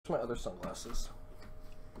my other sunglasses?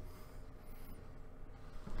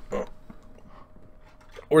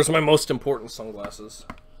 Where's my most important sunglasses?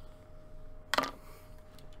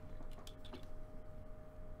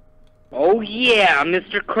 Oh yeah,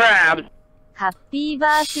 Mr. Krabs. Happy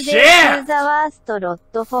birthday to the worst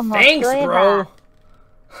lot for most Thanks, ever. bro.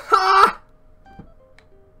 Ha!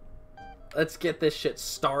 Let's get this shit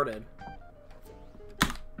started.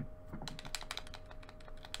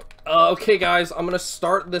 Okay, guys, I'm gonna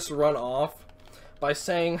start this run off by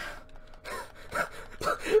saying,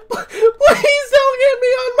 please don't get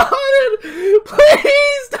me unmodded.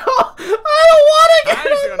 Please don't. I don't want to get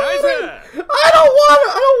unmodded. I don't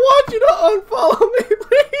want you to unfollow me.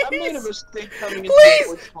 Please. I made a mistake coming in. Please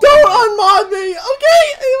don't unmod me. Okay,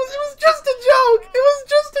 it was just a joke. It was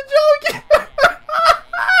just a joke.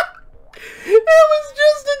 It was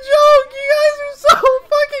just a joke. You guys are so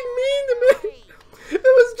fucking mean to me. It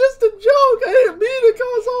was just a joke. I didn't mean to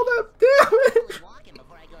cause all that damage.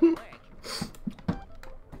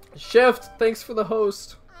 Shift, thanks for the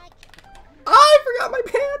host. I forgot my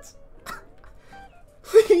pants.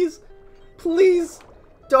 Please, please,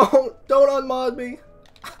 don't unmod me.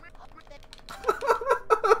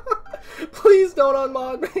 Please don't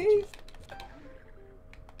unmod me.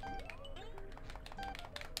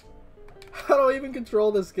 How do I even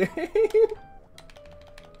control this game?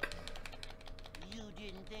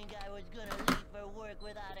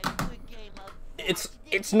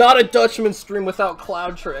 It's not a Dutchman stream without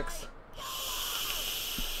cloud tricks.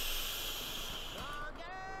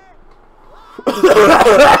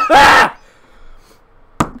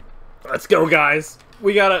 Let's go, guys.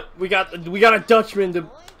 We got a Dutchman to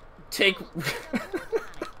take.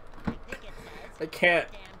 I can't.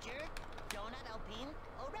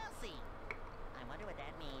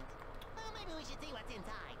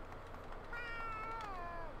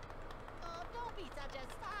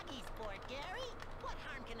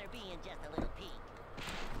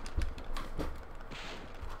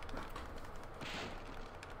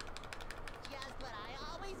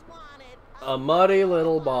 A muddy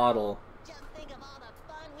little bottle. Just think of all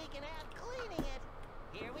the fun we can have cleaning it.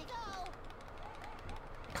 Here we go.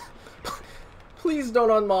 Please don't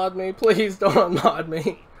unmod me. Please don't unmod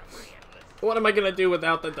me. What am I gonna do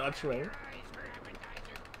without the Dutchman?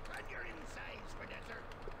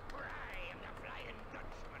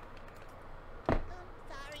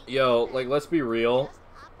 Yo, like, let's be real.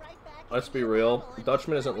 Let's be real.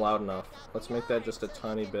 Dutchman isn't loud enough. Let's make that just a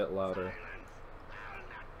tiny bit louder.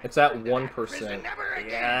 It's at 1%.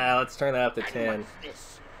 Yeah, let's turn that up to 10.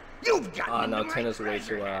 Oh no, 10 is way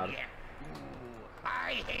too loud.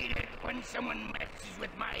 I hate it when someone messes with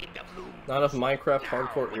my doubloon. Not enough Minecraft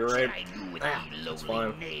hardcore ear raid. That's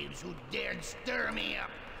fine. Knaves who dared stir me up.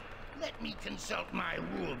 Let me consult my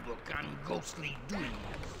rulebook on ghostly doings.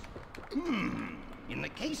 In the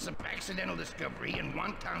case of accidental discovery and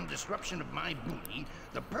wanton disruption of my booty,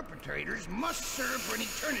 the perpetrators must serve for an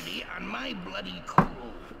eternity on my bloody coal.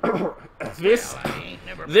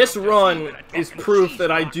 This run is proof that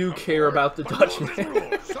I do care about the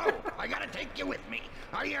Dutchman. So, I gotta take you with me.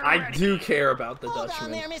 I do care about the Hold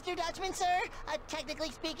Dutchman. on there, Mr. Dutchman, sir. Technically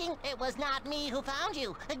speaking, it was not me who found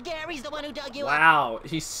you. Gary's the one who dug you up. Wow,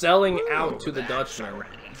 he's selling out to the Dutchman.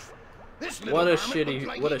 What a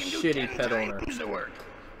shitty pet owner.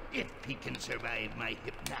 If he can survive my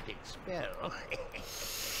hypnotic spell.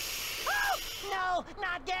 Oh, no,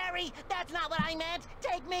 not Gary. That's not what I meant.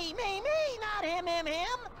 Take me, not him.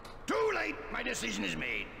 Too late. My decision is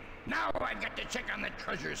made. Now I've got to check on the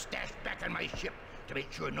treasure stashed back on my ship to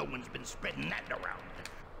make sure no one's been spreading that around.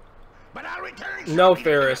 But I'll return. No,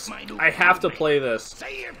 Ferris. I have to play this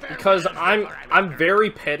because I'm very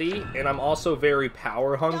petty and I'm also very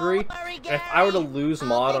power hungry. And if I were to lose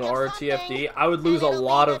mod on RTFD, I would lose a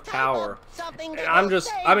lot of power. And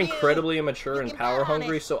I'm incredibly immature and power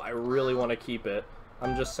hungry, so I really want to keep it.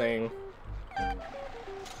 I'm just saying.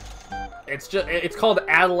 It's called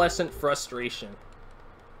adolescent frustration.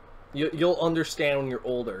 You'll understand when you're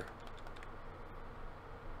older.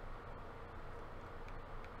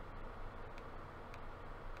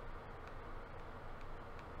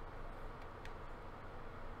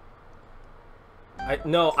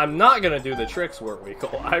 No, I'm not gonna do the tricks,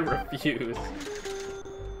 Wartweekle. I refuse.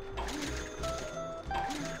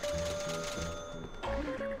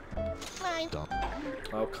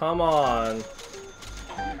 Oh, come on.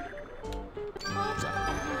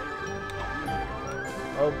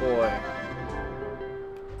 Oh boy.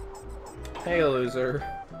 Hey, loser.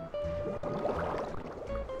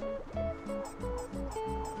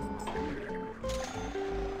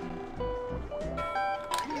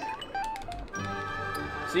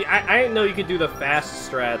 See, I didn't know you could do the fast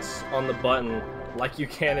strats on the button like you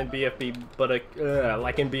can in BFB, but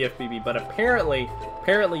like in BFBB, but apparently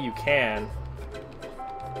you can.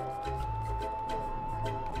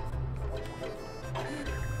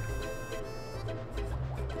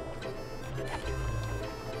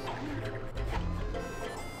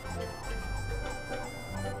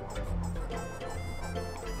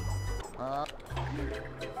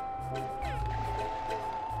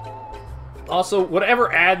 Also, whatever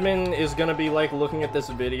admin is gonna be, like, looking at this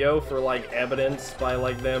video for, like, evidence by,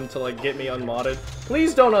 like, them to, like, get me unmodded,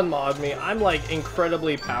 please don't unmod me. I'm, like,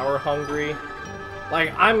 incredibly power hungry.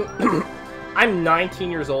 Like, I'm... I'm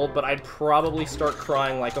 19 years old, but I'd probably start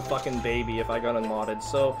crying like a fucking baby if I got unmodded.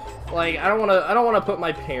 So, like, I don't wanna put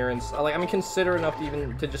my parents... Like, I'm considerate enough to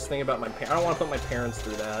even to just think about my parents. I don't wanna put my parents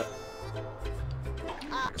through that.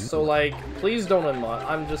 So, like, please don't unmod.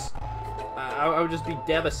 I'm just... I would just be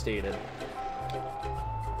devastated.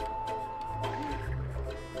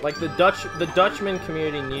 Like, the Dutchman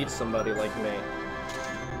community needs somebody like me.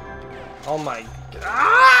 Oh my...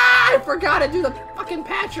 Ah! I forgot to do the fucking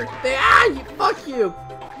Patrick thing! Ah! You, fuck you!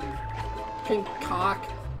 Fucking cock.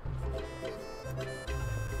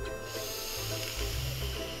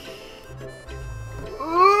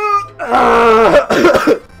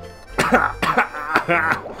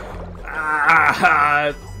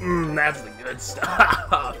 That's the good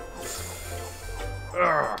stuff.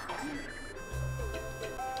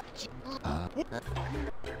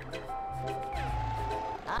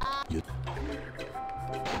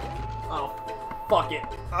 Oh, fuck it.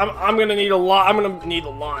 I'm gonna need a lot. I'm gonna need a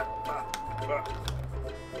lot.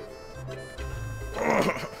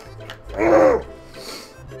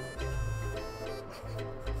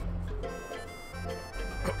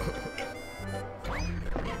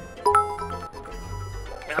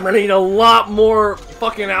 I'm gonna need a lot more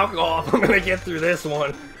fucking alcohol if I'm gonna get through this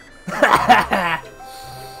one.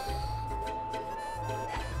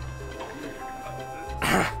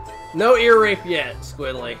 No ear rape yet,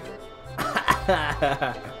 Squidly.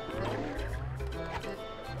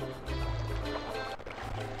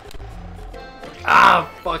 Ah,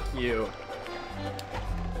 fuck you.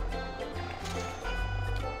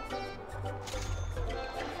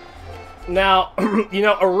 Now, you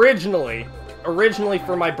know, originally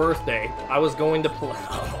for my birthday, I was going to play...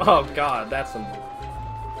 Oh god, that's some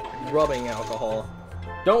rubbing alcohol.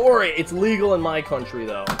 Don't worry, it's legal in my country,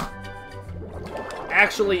 though.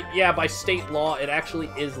 Actually, yeah, by state law, it actually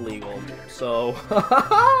is legal, so...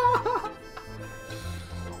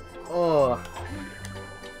 Oh.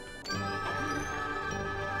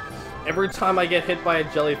 Every time I get hit by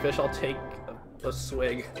a jellyfish, I'll take a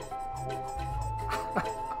swig.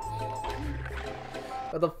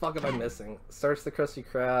 What the fuck am I missing? Search the Krusty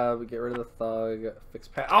Krab, get rid of the thug, fix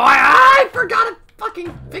Pat- Oh, I forgot to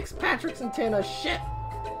fucking fix Patrick's antenna, shit!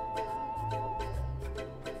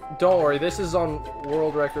 Don't worry, this is on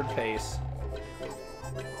world record pace.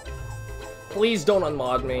 Please don't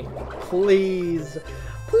unmod me. Please.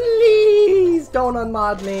 Please don't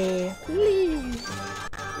unmod me. Please.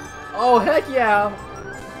 Oh, heck yeah.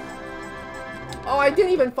 Oh, I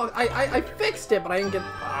didn't even fuck- I fixed it, but I didn't get-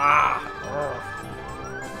 Ah. Ugh.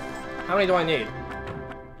 How many do I need?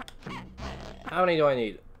 How many do I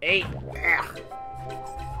need? 8. Ugh.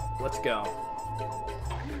 Let's go.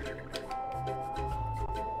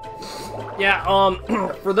 Yeah,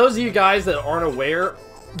 for those of you guys that aren't aware,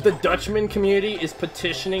 the Dutchman community is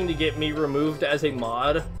petitioning to get me removed as a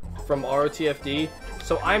mod from ROTFD,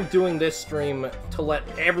 so I'm doing this stream to let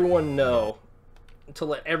everyone know,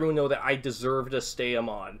 that I deserve to stay a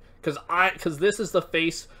mod, because this is the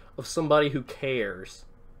face of somebody who cares.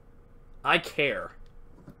 I care.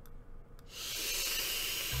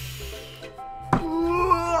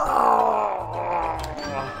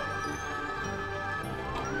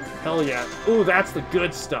 Hell yeah. Ooh, that's the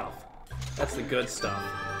good stuff. That's the good stuff.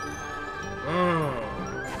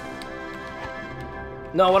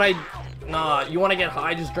 No, Nah, you wanna get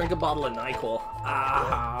high, just drink a bottle of NyQuil.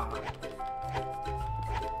 Ah.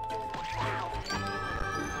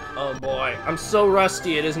 Oh boy, I'm so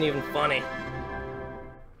rusty it isn't even funny.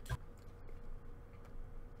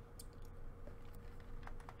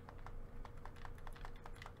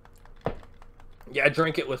 Yeah,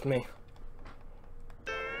 drink it with me.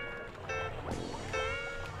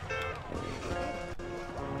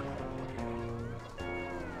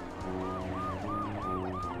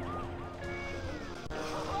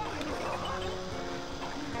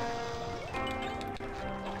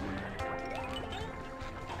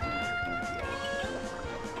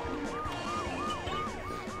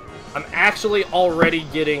 I'm actually already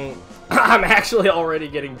getting I'm actually already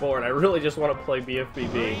getting bored. I really just want to play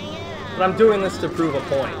BFBB. But I'm doing this to prove a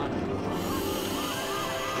point.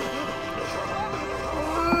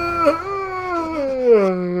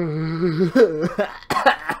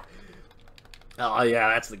 Oh yeah,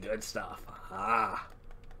 that's the good stuff. Ah.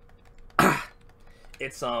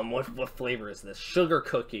 It's what flavor is this? Sugar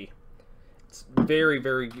cookie. It's very,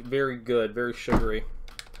 very, very good, very sugary.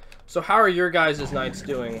 So how are your guys' nights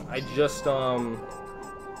doing? I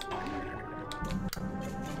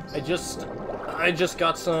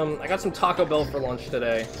got some Taco Bell for lunch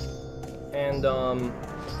today. And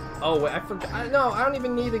oh wait, I forgot. No, I don't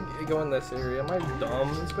even need to go in this area. Am I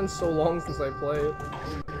dumb? It's been so long since I played.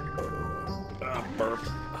 Burp.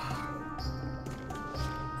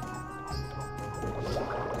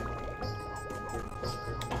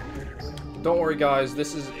 Don't worry, guys.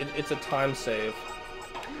 This is it's a time save.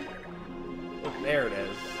 Look, there it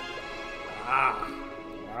is. Ah.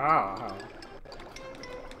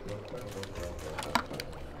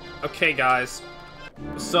 Okay, guys.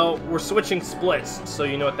 So we're switching splits. So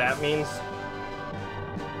you know what that means.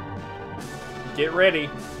 Get ready.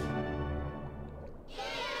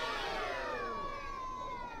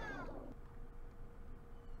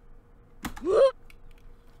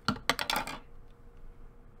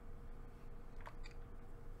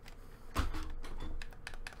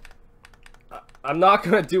 I'm not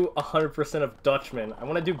gonna do 100% of Dutchman. I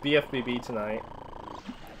want to do BFBB tonight.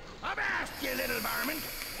 I've asked you, little varmint.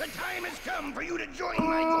 The time has come for you to join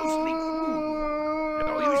my ghostly crew.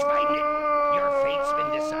 No use fighting it. Your fate's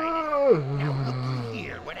been decided. Now look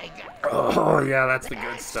here what I got. Oh yeah, that's the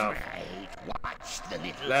good stuff. Right. Watch the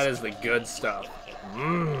little That is the good stuff.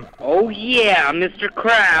 Mmm. Oh yeah, Mr.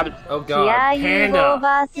 Krabs. Oh god, 気合いの Panda.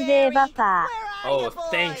 バースデーバカ Oh,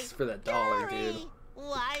 thanks for the $1, dude.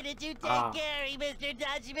 Why did you take Ah. Gary, Mr.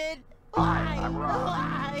 Dutchman? Why?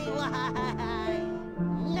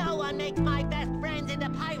 No one makes my best friends into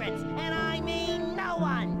pirates, and I mean no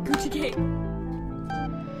one. Gucci Gate.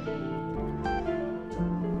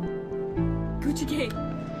 Gucci Gate.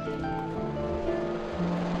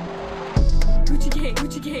 Gucci Gate,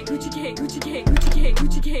 Gucci Gate, Gucci Gate, Gucci Gate, Gucci Gate,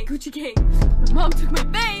 Gucci Gate, Gucci Gate. My mom took my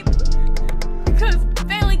babe because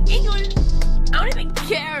failing English. I don't even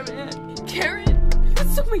care, man. Karen,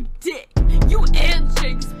 you took my dick. You and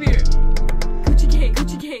Shakespeare. Gucci Gate,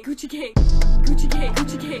 Gucci Gate, Gucci Gate, Gucci Gate,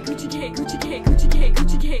 Gucci Gate, Gucci Gate, Gucci Gate, Gucci Gate,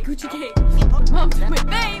 Gucci Gate, Gucci Gate. My mom took my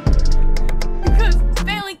babe because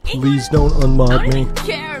failing English. Please don't unmod I don't me. even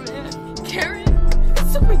care, man. Karen,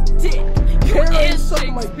 you took my dick. You Karen, and suck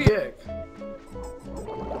my Shakespeare. dick.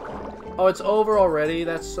 Oh, it's over already?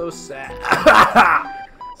 That's so sad.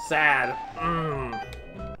 Sad. Mm.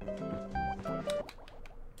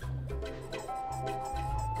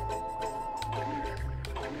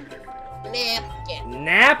 Napkin.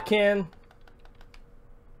 Napkin.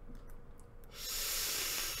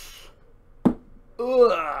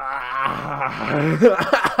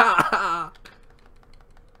 Ugh.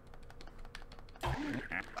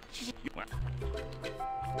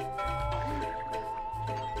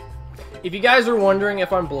 If you guys are wondering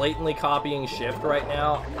if I'm blatantly copying Shift right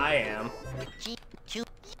now, I am.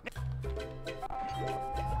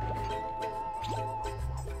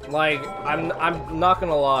 Like, I'm not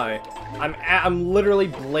gonna lie. I'm literally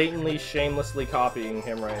blatantly, shamelessly copying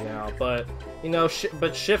him right now. But, you know,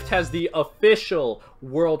 but Shift has the official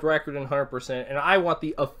world record in 100%, and I want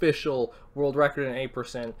the official world record in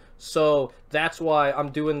 8%. So, that's why I'm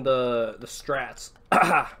doing the strats.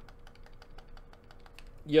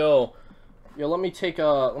 Yo, let me take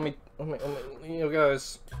let me, you know,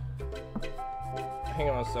 guys, hang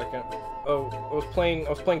on a second. Oh, I was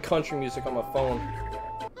playing country music on my phone.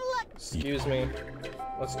 Excuse me.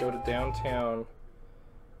 Let's go to downtown.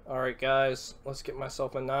 Alright, guys, let's get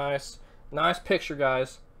myself a nice picture,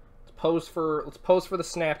 guys. Let's pose for the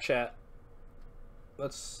Snapchat.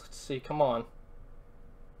 Let's see, come on.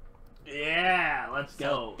 Yeah, let's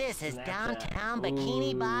go. This is Snapchat. downtown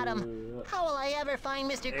Bikini Bottom. How will I ever find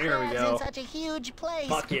Mr. There we Krabs go. in such a huge place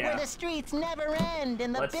Fuck yeah. where the streets never end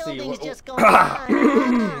and the Let's see, buildings what- just go on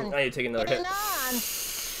and on I need to take another hit. and on?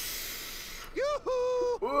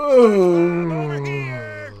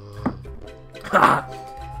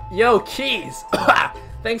 Yo, Keys!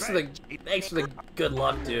 Thanks for the good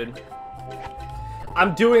luck, dude.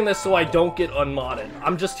 I'm doing this so I don't get unmodded.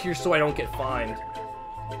 I'm just here so I don't get fined.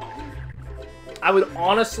 I would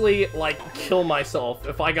honestly, like, kill myself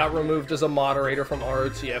if I got removed as a moderator from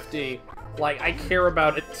ROTFD. Like, I care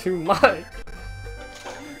about it too much.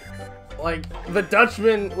 Like, the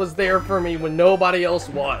Dutchman was there for me when nobody else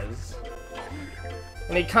was.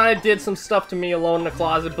 And he kind of did some stuff to me alone in the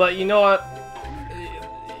closet, but you know what?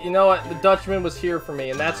 you know what? The Dutchman was here for me,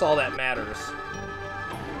 and that's all that matters.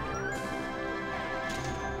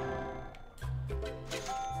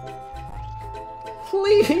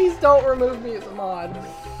 Please don't remove me as a mod.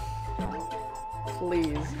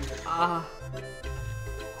 Please. Ah.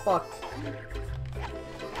 Fuck.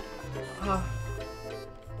 Ah.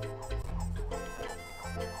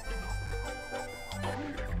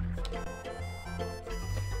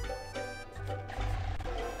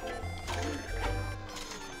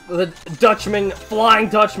 The Dutchman, Flying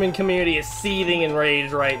Dutchman community is seething in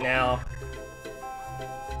rage right now.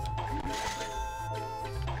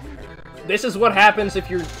 This is what happens if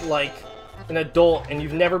you're, like, an adult and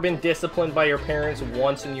you've never been disciplined by your parents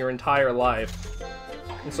once in your entire life.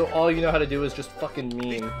 And so all you know how to do is just fucking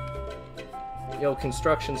meme. Yo,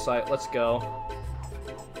 construction site, let's go.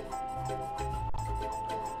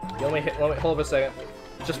 Yo, let me hold up a second.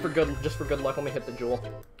 Just for good luck, let me hit the jewel.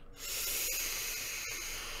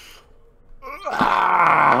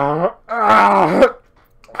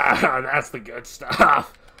 That's the good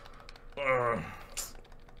stuff.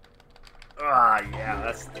 Yeah,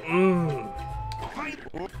 that's...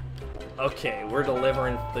 Okay, we're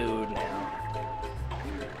delivering food now.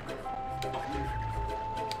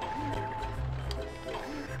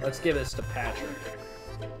 Let's give this to Patrick.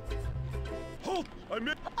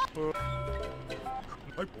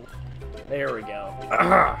 There we go.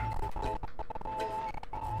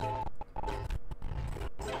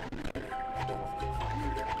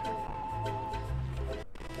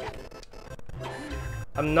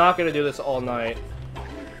 I'm not gonna do this all night.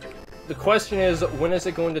 The question is, when is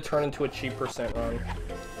it going to turn into a cheap percent run?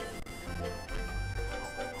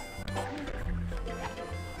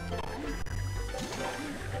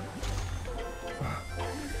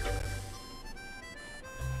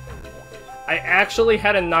 I actually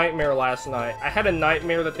had a nightmare last night. I had a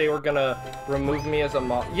nightmare that they were gonna remove me as a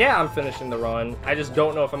mod. Yeah, I'm finishing the run. I just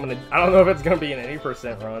don't know if I'm gonna... I don't know if it's gonna be an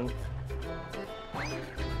 80% run.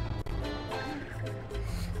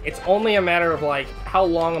 It's only a matter of, like, how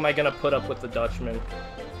long am I gonna put up with the Dutchman?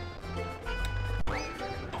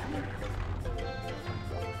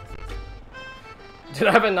 Did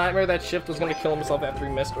I have a nightmare that Shift was gonna kill himself after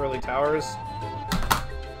he missed early towers?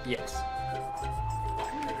 Yes.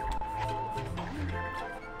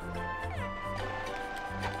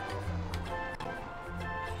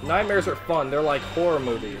 Nightmares are fun. They're like horror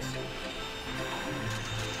movies.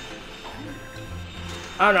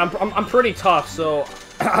 I don't know. I'm pretty tough, so...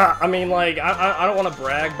 I mean, like, I don't want to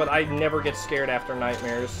brag, but I never get scared after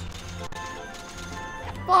nightmares.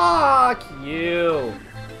 Fuck you!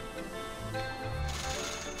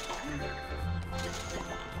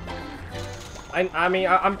 I mean,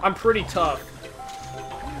 I'm pretty tough.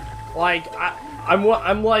 Like, I'm what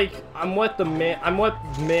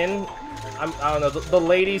men, I don't know, the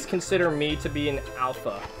ladies consider me to be an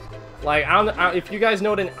alpha. Like, if you guys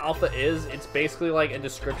know what an alpha is, it's basically like a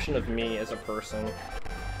description of me as a person.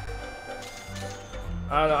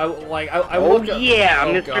 I don't know, I woke up... Yeah,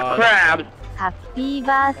 oh, Mr. God. Krabs. Happy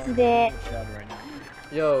birthday.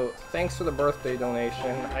 Yo, thanks for the birthday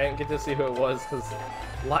donation. I didn't get to see who it was, because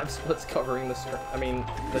Live Split's covering the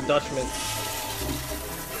the Dutchman.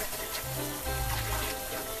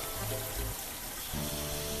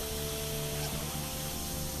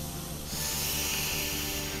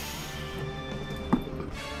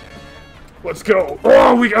 Let's go.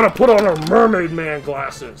 Oh, we gotta put on our Mermaid Man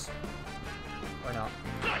glasses. Or not.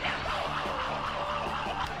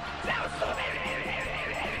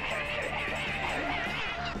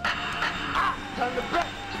 Turn the back!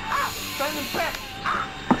 Turn the back!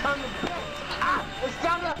 Turn the back! It's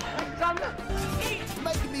time to...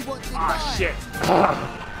 Making me want to die. Ah, shit.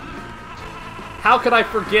 How could I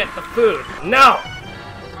forget the food? No!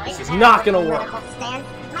 This is not gonna work.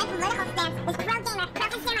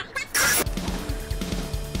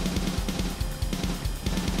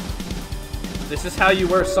 This is how you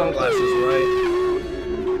wear sunglasses, right?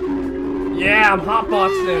 Yeah, I'm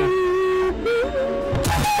hotboxing.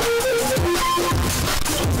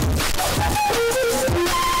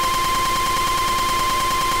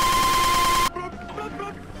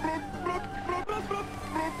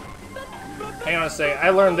 Hang on a second, I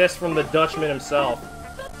learned this from the Dutchman himself.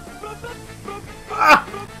 Ah!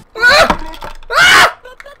 Ah! Ah!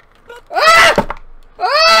 Ah!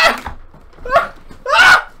 Ah!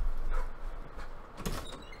 Ah!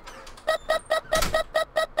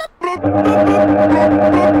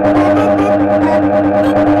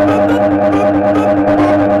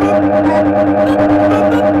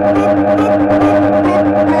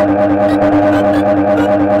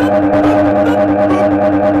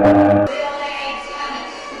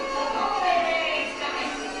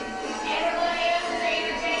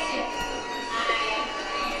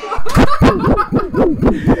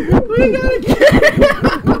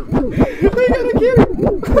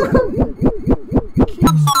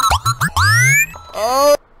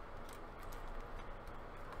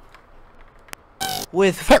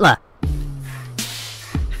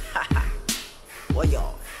 What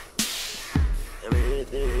y'all?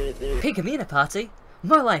 Pink Amina party?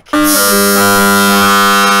 More like...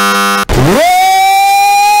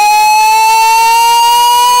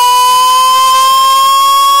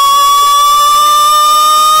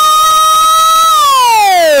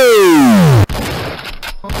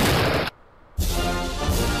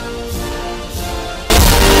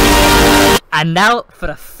 And now for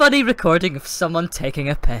a funny recording of someone taking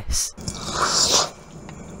a piss.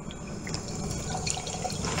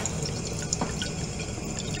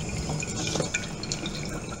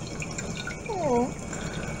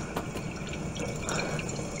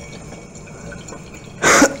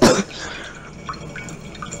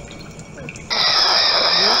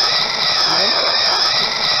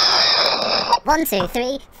 One, two,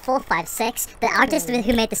 three, 4, 5, 6. The artist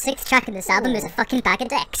who made the 6th track in this album is a fucking bag of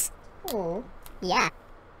dicks. Yeah.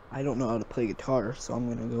 I don't know how to play guitar, so I'm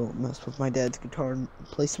gonna go mess with my dad's guitar and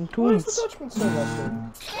play some Why is tunes. the Dutchman so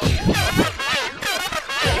messy?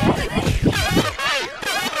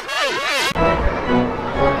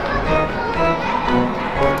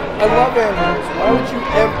 I love animals. Why would you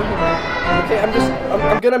ever... Okay,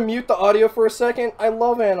 I'm gonna mute the audio for a second. I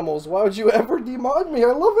love animals. Why would you ever demod me?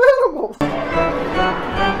 I love animals.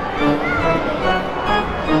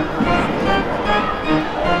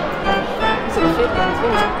 He's a kid.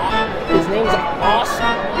 His name's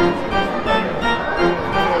Awesome.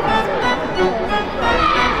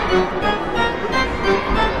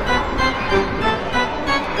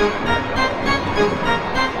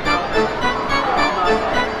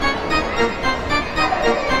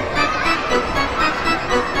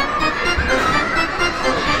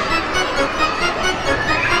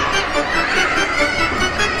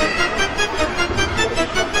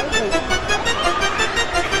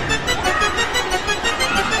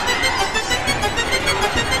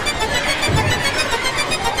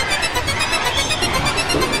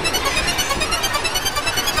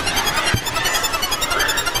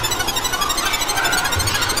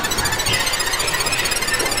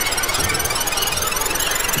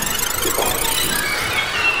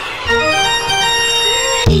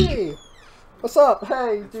 What's up?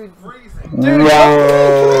 Hey, dude. Freezing. Dude,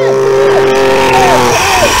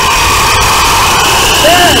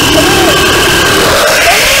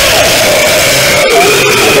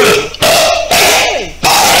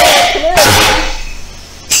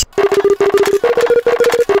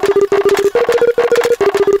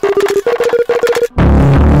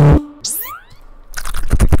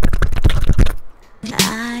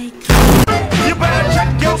 You better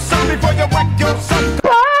check yourself before you wreck yourself.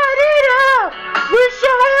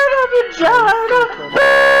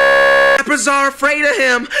 Rappers are afraid of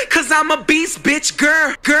him, cause I'm a beast, bitch,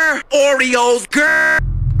 grr, Oreos, grr.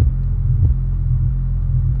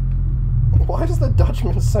 Why does the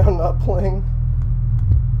Dutchman sound not playing?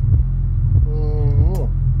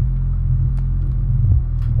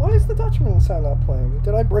 Why is the Dutchman sound not playing?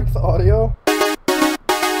 Did I break the audio?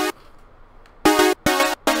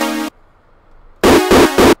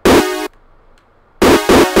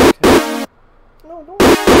 No, don't.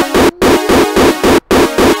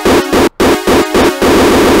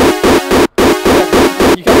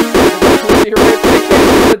 You guys, you're right. They can't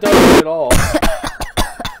hear the Dutchman at all.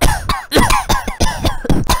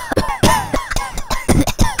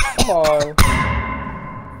 Come on.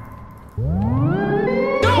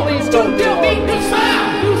 Please don't do it.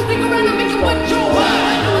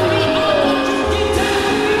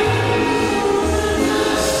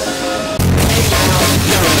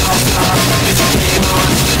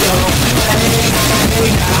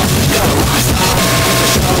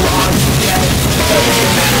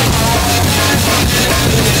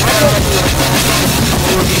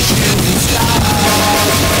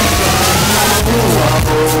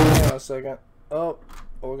 Hang on a second. Oh,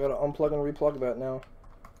 we gotta unplug and replug that now.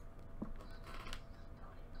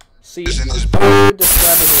 See, I would describe it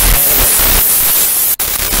as anime.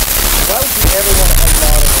 Why would you ever want to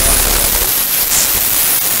unmod an anime?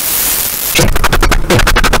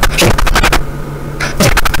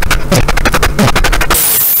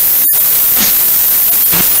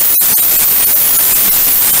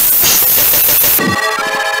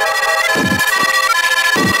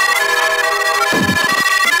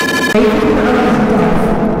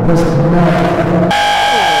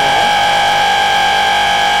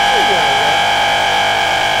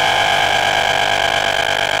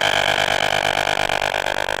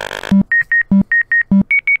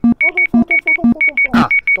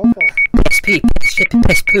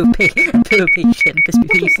 poopy, poopy, shit, piss,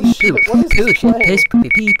 pee, pee, poo, poo, poo, shit, piss, poopy,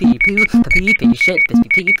 pee, pee, poo, pee, pee, shit, piss,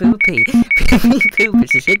 pee, poo, pee, pee, poo,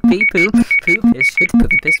 piss, shit, pee, poo, poo, piss, shit,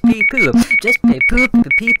 poopy, piss, pee, poo, just pee, poo,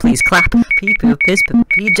 pee, please clap, pee, poo, piss,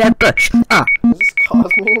 pee, Jeb Bush, Is this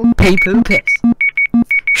Cosmo? pee, poo, piss,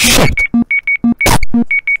 shit,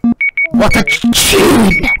 what a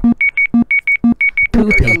tune!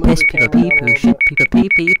 Poopy, piss, pee, pee, poo, shit, pee,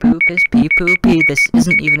 pee, poo, piss, pee, poo, pee. This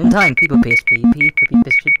isn't even in time. Pee, poo, piss, pee, pee, poopy,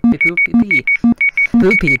 piss, shit, pee, poo, pee, pee.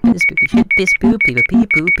 Poopy, piss, pee, shit, piss, poo, pee, pee,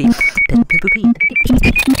 poo, pee, piss, pee, poo, pee.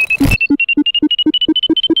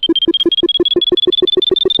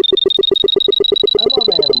 I love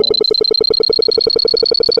animals.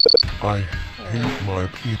 I hate my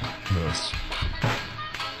penis.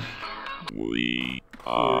 We Let's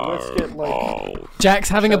are get, like, all Jack's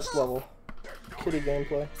having a chess level kitty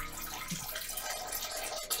gameplay.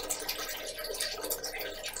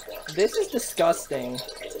 This is disgusting.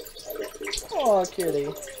 Oh, kitty.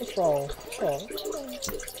 What's wrong?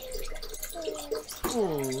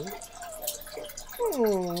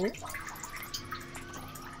 Oh.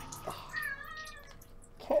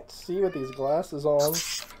 Can't see with these glasses on.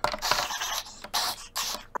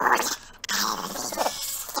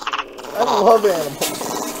 I love animals.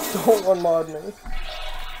 Don't unmod me.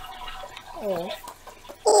 Oh.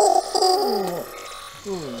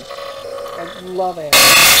 I love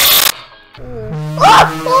animals. Don't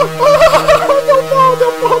fall, don't fall,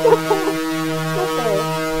 don't fall. Don't fall.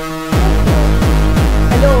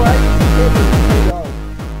 I know, right?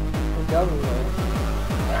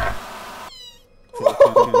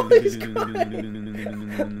 He's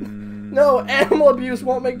crying. No, animal abuse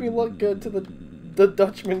won't make me look good to the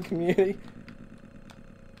Dutchman community.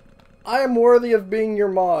 I am worthy of being your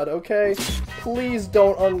mod, okay? Please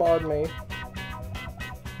don't unmod me.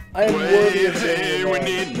 I am worthy of being your mod. we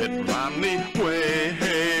need Mitt Romney. Way,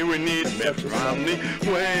 hey, we need Mitt Romney.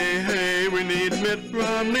 Way, hey, we need Mitt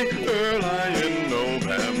Romney. Early in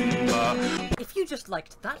November. If you just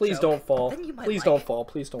liked that Please joke, don't fall. then you might Please like don't fall.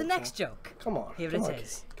 Please don't the fall. next joke. Come on. Here come it on.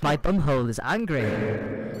 is. My bumhole is angry.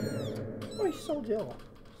 Oh, he's so little.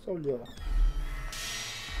 So little.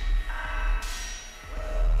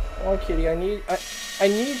 Oh, kitty, I need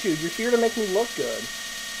you. You're here to make me look good.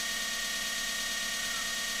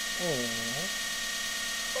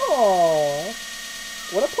 Aww.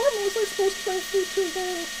 What apartment was I supposed to bring food to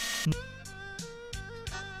again?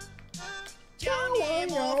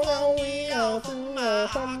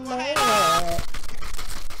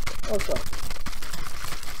 What's up?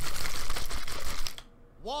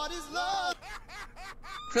 What is love?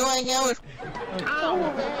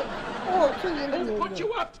 Oh, kitty, Put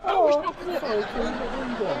you up. Oh, sorry, kitty. What are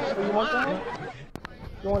you doing? Oh, you want down?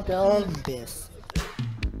 You want down? Biff.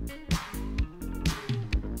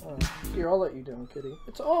 Oh, here, I'll let you down, kitty.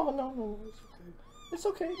 It's no, it's okay. It's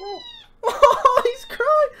okay, no. Oh, he's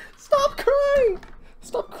crying! Stop crying!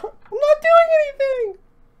 Stop crying! I'm not doing anything!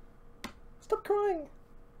 Stop crying.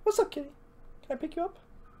 What's up, kitty? Can I pick you up?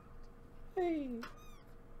 Hey.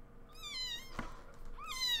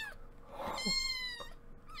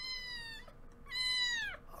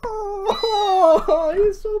 Oh,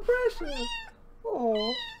 he's so precious.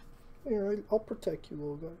 Oh, here, I'll protect you,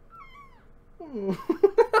 little guy.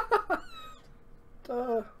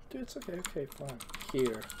 Dude, it's okay. Okay, fine.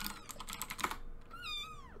 Here.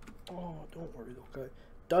 Oh, don't worry, little guy.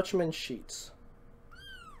 Dutchman sheets.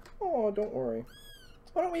 Oh, don't worry.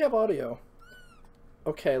 Why don't we have audio?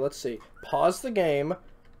 Okay, let's see. Pause the game.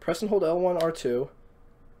 Press and hold L1, R2.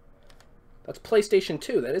 That's PlayStation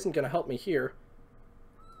 2. That isn't going to help me here.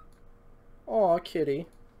 Aw, kitty.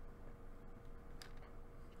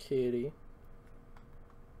 Kitty.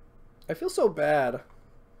 I feel so bad.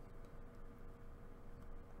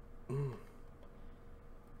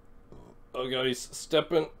 Oh god, he's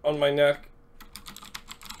stepping on my neck.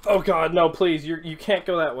 Oh god, no, please, you can't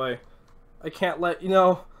go that way. I can't let you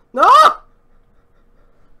know. No!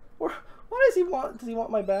 Why does he want? Does he want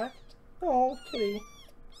my back? Oh, kitty.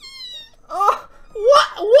 Oh,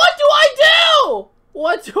 what do I do?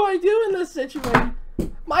 What do I do in this situation?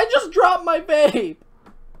 I just dropped my babe.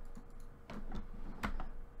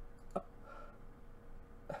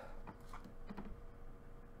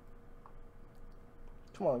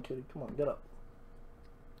 Come on, kitty. Come on, get up.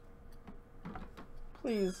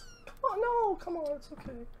 Please. Come on, no, come on, it's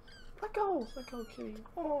okay. Let go, kitty.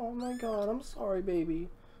 Oh my god, I'm sorry, baby.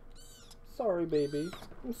 Sorry, baby.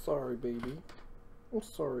 I'm sorry, baby. I'm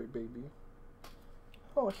sorry, baby.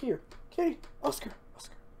 Oh, here. Kitty, Oscar.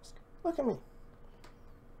 Look at me.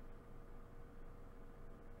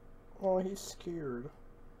 Oh, he's scared.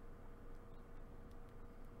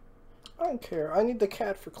 I don't care. I need the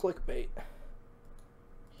cat for clickbait.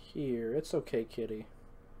 Here, it's okay, kitty.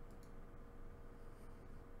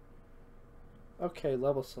 Okay,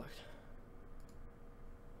 level select.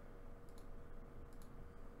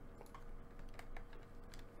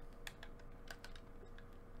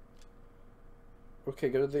 Okay,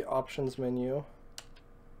 go to the options menu.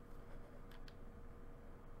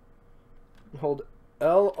 Hold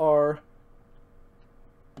LRBX.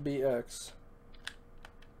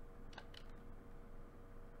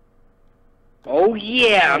 Oh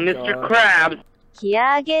yeah, Mr. Krabs.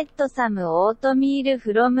 Here get some oatmeal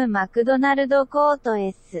from McDonald Court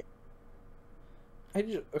S.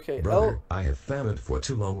 Okay, Brother, I have famine for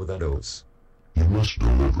too long without oats. You must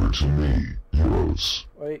deliver to me, yours.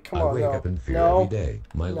 Wait, come I on, wake no. up in fear No. every day.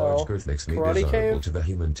 My No. large girth makes me Karate desirable Cave? to the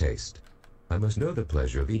human taste. I must know the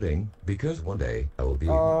pleasure of eating, because one day I will be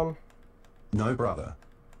eaten. No, brother.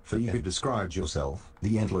 For you have described yourself,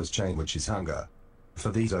 the endless chain which is hunger. For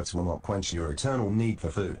these oats will not quench your eternal need for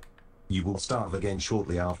food. You will starve again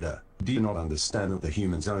shortly after. Do you not understand that the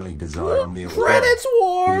humans only desire a meal? Credits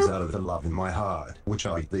war! It is out of the love in my heart, which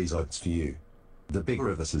I eat these oats for you. The bigger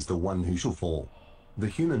of us is the one who shall fall. The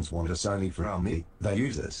humans want us only for our meat. They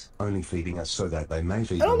use us, only feeding us so that they may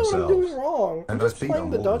feed I don't know themselves. what I'm doing wrong. I'm And I just feed playing on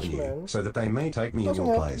the more than you, Dutchman. so that they may take me in Doesn't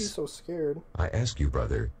your have to be place. so scared. I ask you,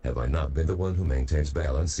 brother, have I not been the one who maintains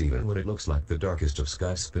balance even when it looks like the darkest of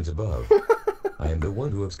sky spins above? I am the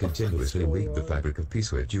one who has continuously weaved the fabric of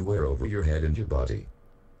peace which you wear over your head and your body.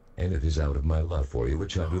 And it is out of my love for you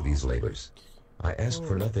which I do these labors. I ask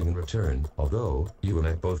for nothing in return, although you and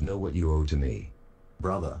I both know what you owe to me.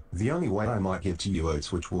 Brother, the only way I might give to you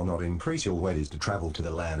oats which will not increase your weight is to travel to the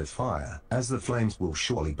land of fire, as the flames will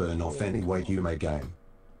surely burn off any weight you may gain.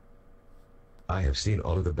 I have seen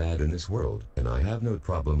all of the bad in this world, and I have no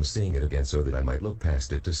problem seeing it again so that I might look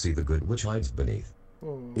past it to see the good which hides beneath.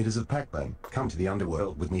 It is a pact then. Come to the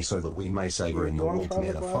underworld with me so that we may savor in the warmth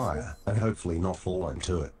near the fire, and hopefully not fall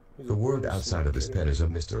into it. The world outside of this pen is a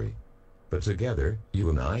mystery. But together, you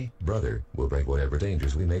and I, brother, will brave whatever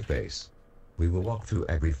dangers we may face. We will walk through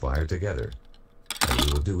every fire together. And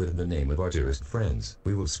we will do it in the name of our dearest friends.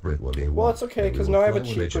 We will sprint when they walk. Well, it's okay, because now I have a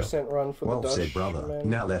cheap percent run for well the said, brother. Dutchman.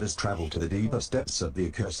 Now let us travel to the deepest depths of the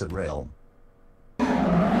accursed realm.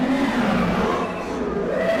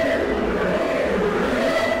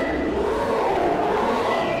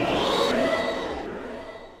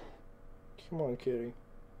 Come on, kitty.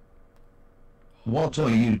 What are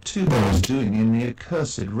you two boys doing in the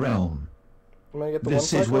accursed realm?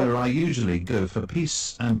 This is where I usually go for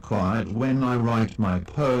peace and quiet when I write my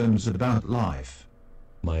poems about life.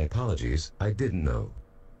 My apologies, I didn't know.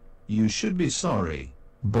 You should be sorry,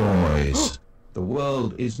 boys. The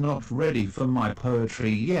world is not ready for my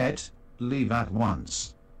poetry yet. Leave at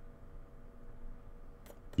once.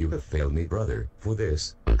 You have failed me, brother. For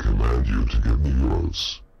this, I command you to give me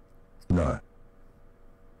yours. No.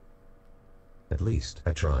 At least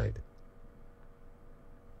I tried.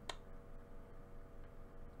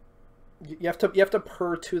 You have to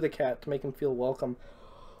purr to the cat to make him feel welcome.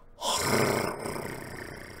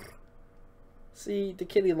 See, the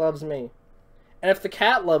kitty loves me. And if the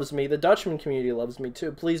cat loves me, the Dutchman community loves me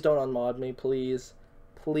too. Please don't unmod me, please.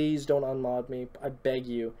 Please don't unmod me. I beg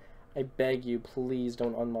you. I beg you, please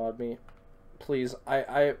don't unmod me. Please,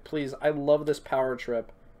 please, I love this power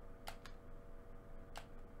trip.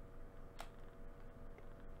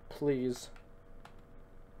 Please.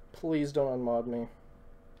 Please don't unmod me.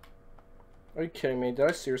 Are you kidding me? Did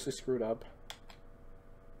I seriously screw it up?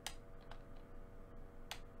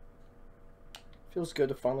 Feels good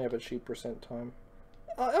to finally have a cheap percent time.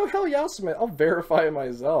 Oh, hell yeah, I'll verify it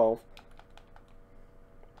myself.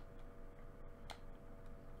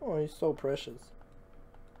 Oh, he's so precious.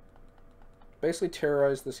 Basically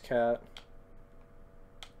terrorize this cat.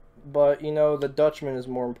 But, you know, the Dutchman is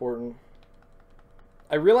more important.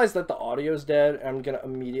 I realize that the audio's dead, and I'm gonna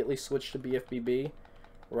immediately switch to BFBB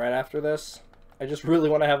right after this. I just really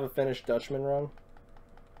want to have a finished Dutchman run.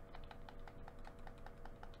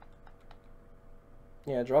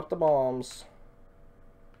 Yeah, drop the bombs.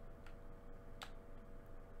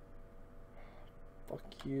 Fuck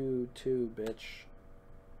you too, bitch.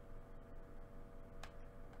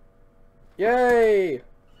 Yay!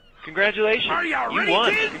 Congratulations! You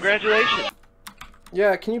won! Congratulations!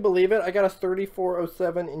 Yeah, can you believe it? I got a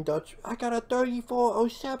 3407 in Dutch. I got a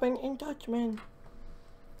 3407 in Dutchman.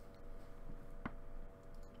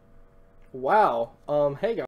 Wow. Hey guys.